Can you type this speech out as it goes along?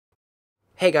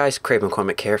Hey guys, Craig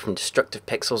McCormick here from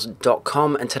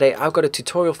DestructivePixels.com, and today I've got a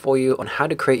tutorial for you on how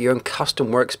to create your own custom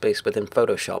workspace within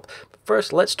Photoshop. But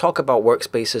first, let's talk about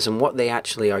workspaces and what they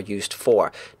actually are used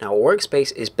for. Now, a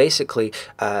workspace is basically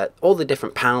all the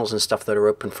different panels and stuff that are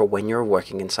open for when you're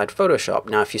working inside Photoshop.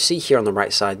 Now, if you see here on the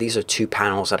right side, these are two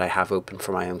panels that I have open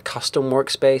for my own custom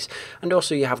workspace, and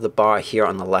also you have the bar here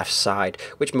on the left side,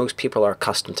 which most people are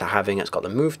accustomed to having. It's got the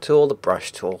Move tool, the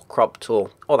Brush tool, Crop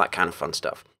tool, all that kind of fun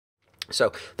stuff.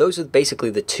 So those are basically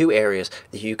the two areas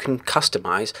that you can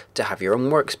customize to have your own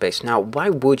workspace. Now, why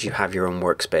would you have your own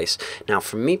workspace? Now,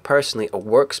 for me personally, a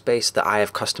workspace that I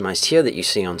have customized here that you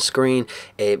see on screen,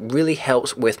 it really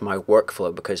helps with my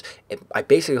workflow because I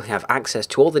basically have access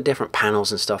to all the different panels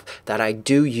and stuff that I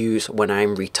do use when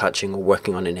I'm retouching or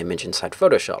working on an image inside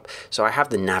Photoshop. So I have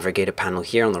the navigator panel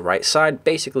here on the right side.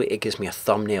 Basically, it gives me a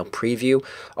thumbnail preview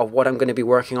of what I'm going to be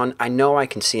working on. I know I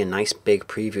can see a nice big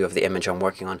preview of the image I'm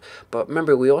working on, but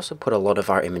remember, we also put a lot of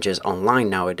our images online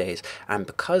nowadays, and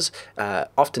because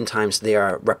oftentimes they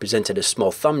are represented as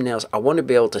small thumbnails, I want to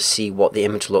be able to see what the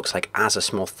image looks like as a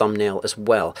small thumbnail as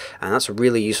well, and that's a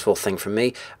really useful thing for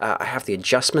me. I have the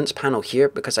adjustments panel here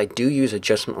because I do use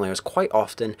adjustment layers quite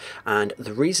often, and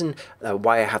the reason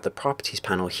why I have the properties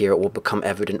panel here will become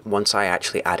evident once I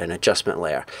actually add an adjustment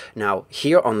layer. Now,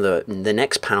 here on the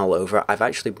next panel over, I've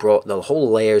actually brought the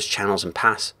whole layers, channels, and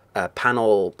pass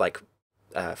panel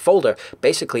folder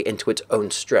basically into its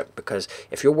own strip, because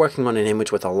if you're working on an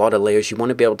image with a lot of layers, you want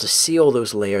to be able to see all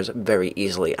those layers very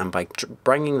easily, and by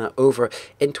bringing that over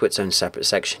into its own separate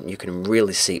section, you can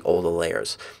really see all the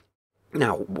layers.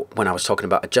 Now, when I was talking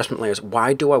about adjustment layers,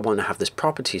 why do I want to have this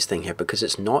properties thing here? Because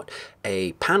it's not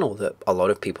a panel that a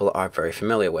lot of people are very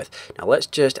familiar with. Now, let's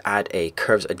just add a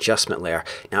curves adjustment layer.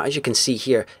 Now, as you can see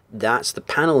here, that's the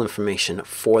panel information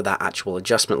for that actual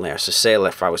adjustment layer. So say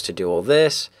if I was to do all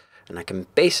this, and I can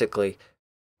basically,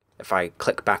 if I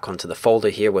click back onto the folder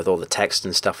here with all the text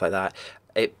and stuff like that,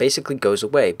 it basically goes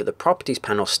away, but the properties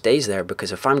panel stays there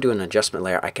because if I'm doing an adjustment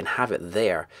layer, I can have it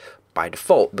there by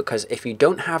default, because if you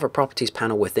don't have a properties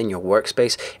panel within your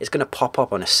workspace, it's going to pop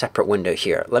up on a separate window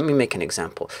here. Let me make an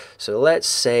example. So let's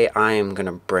say I am going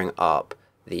to bring up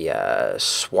the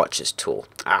swatches tool.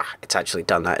 It's actually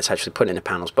done that. It's actually put in the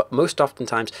panels, but most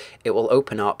oftentimes it will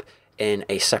open up in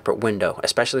a separate window,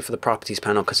 especially for the properties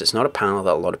panel, because it's not a panel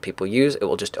that a lot of people use. It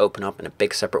will just open up in a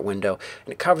big separate window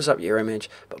and it covers up your image,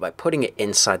 but by putting it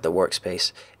inside the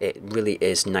workspace, it really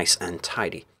is nice and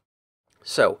tidy.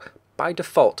 So by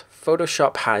default,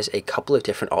 Photoshop has a couple of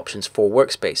different options for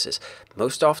workspaces.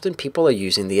 Most often people are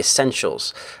using the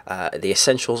Essentials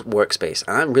workspace,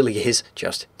 and that really is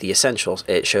just the Essentials.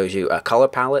 It shows you a color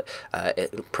palette,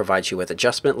 it provides you with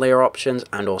adjustment layer options,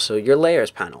 and also your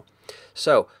layers panel.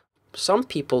 So some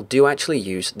people do actually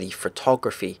use the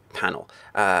photography panel,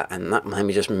 and let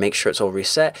me just make sure it's all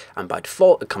reset, and by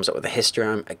default it comes up with a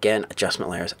histogram, again,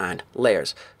 adjustment layers and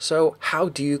layers. So how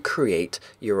do you create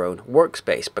your own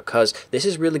workspace? Because this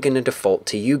is really going to default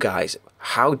to you guys.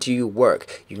 How do you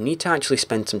work? You need to actually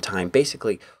spend some time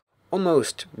basically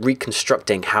almost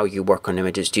reconstructing how you work on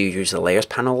images. Do you use the layers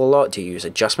panel a lot? Do you use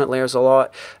adjustment layers a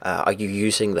lot? Are you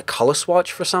using the color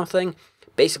swatch for something?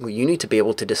 Basically, you need to be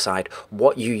able to decide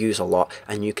what you use a lot,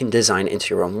 and you can design it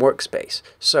into your own workspace.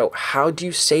 So how do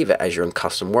you save it as your own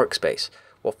custom workspace?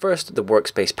 Well, first, the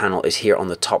workspace panel is here on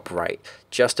the top right,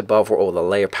 just above where all the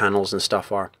layer panels and stuff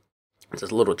are.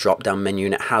 There's a little drop down menu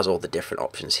and it has all the different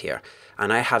options here.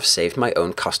 And I have saved my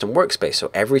own custom workspace.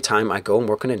 So every time I go and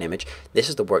work on an image, this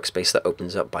is the workspace that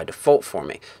opens up by default for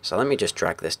me. So let me just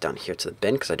drag this down here to the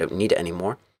bin because I don't need it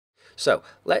anymore. So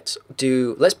let's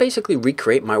basically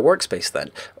recreate my workspace then.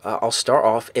 I'll start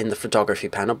off in the photography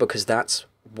panel because that's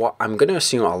what I'm going to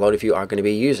assume a lot of you are going to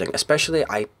be using. Especially,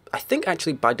 I think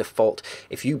actually by default,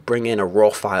 if you bring in a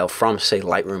raw file from, say,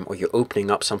 Lightroom, or you're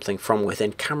opening up something from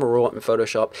within Camera Raw in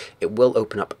Photoshop, it will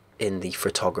open up in the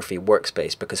photography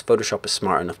workspace because Photoshop is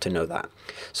smart enough to know that.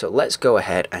 So let's go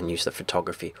ahead and use the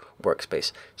photography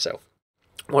workspace. So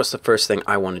what's the first thing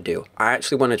I want to do? I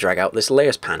actually want to drag out this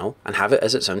layers panel and have it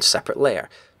as its own separate layer.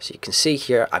 So you can see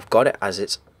here, I've got it as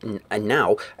its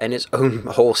now in its own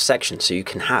whole section. So you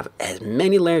can have as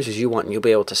many layers as you want and you'll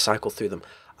be able to cycle through them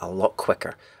a lot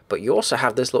quicker. But you also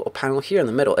have this little panel here in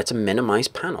the middle. It's a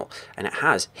minimized panel and it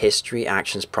has history,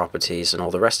 actions, properties, and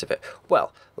all the rest of it.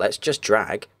 Well, let's just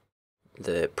drag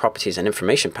the properties and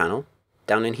information panel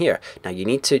down in here. Now you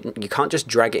can't just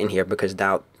drag it in here because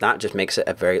that just makes it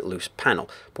a very loose panel.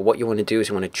 But what you want to do is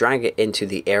you want to drag it into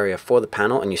the area for the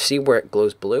panel, and you see where it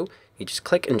glows blue? You just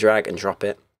click and drag and drop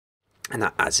it, and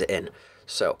that adds it in.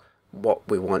 So what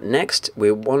we want next,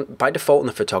 we want, by default in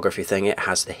the photography thing, it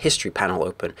has the history panel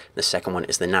open. The second one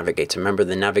is the navigator. Remember,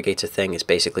 the navigator thing is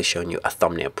basically showing you a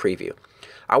thumbnail preview.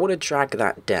 I want to drag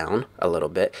that down a little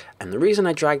bit, and the reason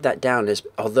I drag that down is,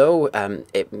 although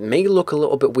it may look a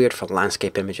little bit weird for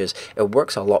landscape images, it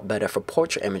works a lot better for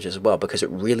portrait images as well, because it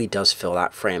really does fill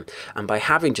that frame. And by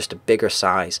having just a bigger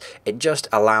size, it just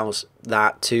allows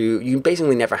that to, you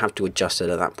basically never have to adjust it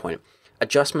at that point.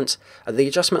 Adjustments, the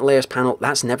adjustment layers panel,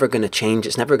 that's never going to change.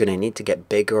 It's never going to need to get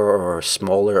bigger or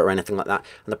smaller or anything like that.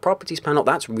 And the properties panel,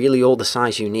 that's really all the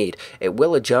size you need. It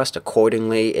will adjust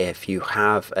accordingly if you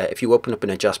have, if you open up an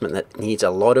adjustment that needs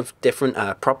a lot of different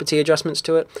property adjustments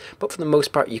to it. But for the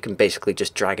most part, you can basically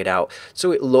just drag it out.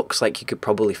 So it looks like you could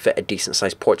probably fit a decent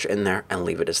sized portrait in there and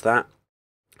leave it as that.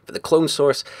 For the clone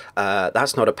source,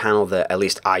 that's not a panel that at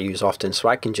least I use often, so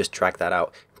I can just drag that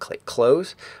out, click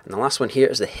close. And the last one here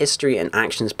is the history and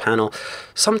actions panel.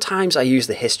 Sometimes I use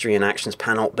the history and actions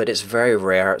panel, but it's very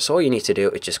rare. So all you need to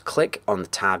do is just click on the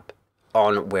tab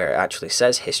on where it actually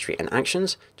says history and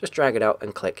actions, just drag it out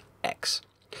and click X.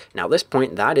 Now at this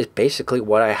point, that is basically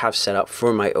what I have set up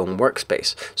for my own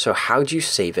workspace. So how do you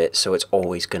save it so it's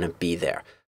always going to be there?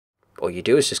 All you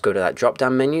do is just go to that drop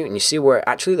down menu, and you see where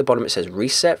actually at the bottom it says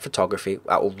reset photography.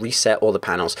 That will reset all the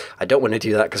panels. I don't want to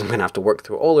do that because I'm going to have to work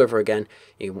through it all over again.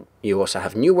 You also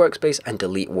have new workspace and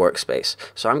delete workspace.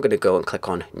 So I'm going to go and click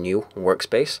on new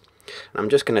workspace. And I'm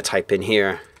just going to type in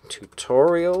here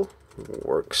tutorial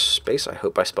workspace. I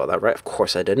hope I spelled that right. Of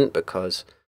course I didn't, because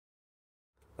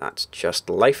that's just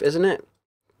life, isn't it?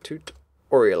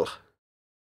 Tutorial.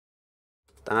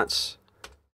 That's...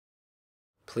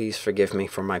 Please forgive me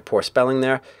for my poor spelling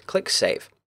there. Click Save.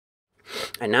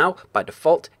 And now, by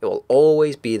default, it will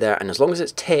always be there. And as long as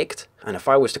it's ticked, and if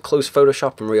I was to close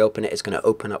Photoshop and reopen it, it's going to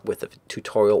open up with the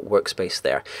tutorial workspace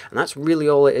there. And that's really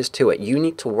all it is to it. You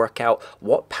need to work out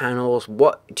what panels,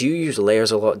 do you use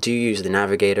layers a lot? Do you use the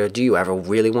navigator? Do you ever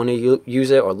really want to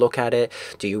use it or look at it?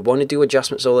 Do you want to do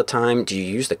adjustments all the time? Do you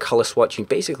use the color swatch? You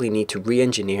basically need to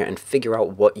re-engineer and figure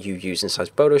out what you use inside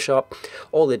Photoshop,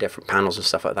 all the different panels and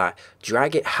stuff like that.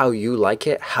 Drag it how you like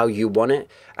it, how you want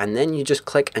it, and then you just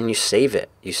click and you save it.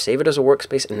 You save it as a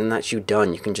workspace, and then that's you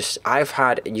done. You can just,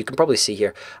 you can probably see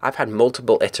here, I've had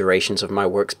multiple iterations of my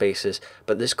workspaces,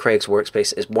 but this Craig's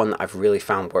workspace is one that I've really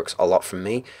found works a lot for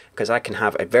me, because I can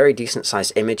have a very decent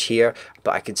sized image here,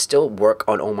 but I can still work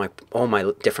on all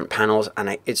my different panels,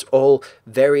 and it's all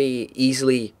very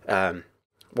easily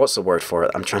what's the word for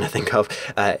it I'm trying to think of?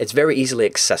 It's very easily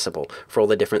accessible for all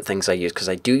the different things I use, because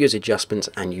I do use adjustments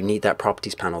and you need that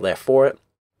properties panel there for it.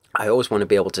 I always want to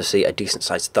be able to see a decent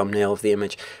sized thumbnail of the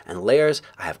image, and layers,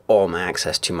 I have all my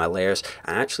access to my layers.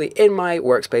 And actually in my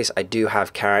workspace, I do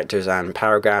have characters and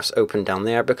paragraphs open down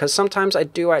there, because sometimes I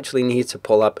do actually need to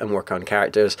pull up and work on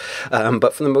characters.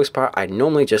 But for the most part, I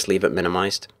normally just leave it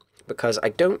minimized, because I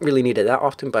don't really need it that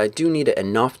often, but I do need it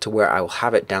enough to where I will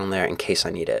have it down there in case I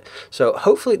need it. So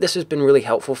hopefully this has been really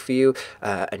helpful for you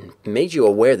and made you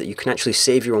aware that you can actually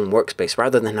save your own workspace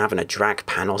rather than having to drag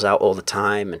panels out all the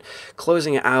time and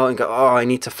closing it out and go, oh, I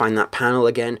need to find that panel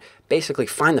again. Basically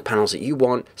find the panels that you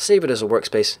want, save it as a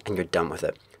workspace, and you're done with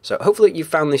it. So hopefully you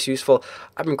found this useful.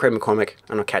 I've been Craig McCormick,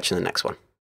 and I'll catch you in the next one.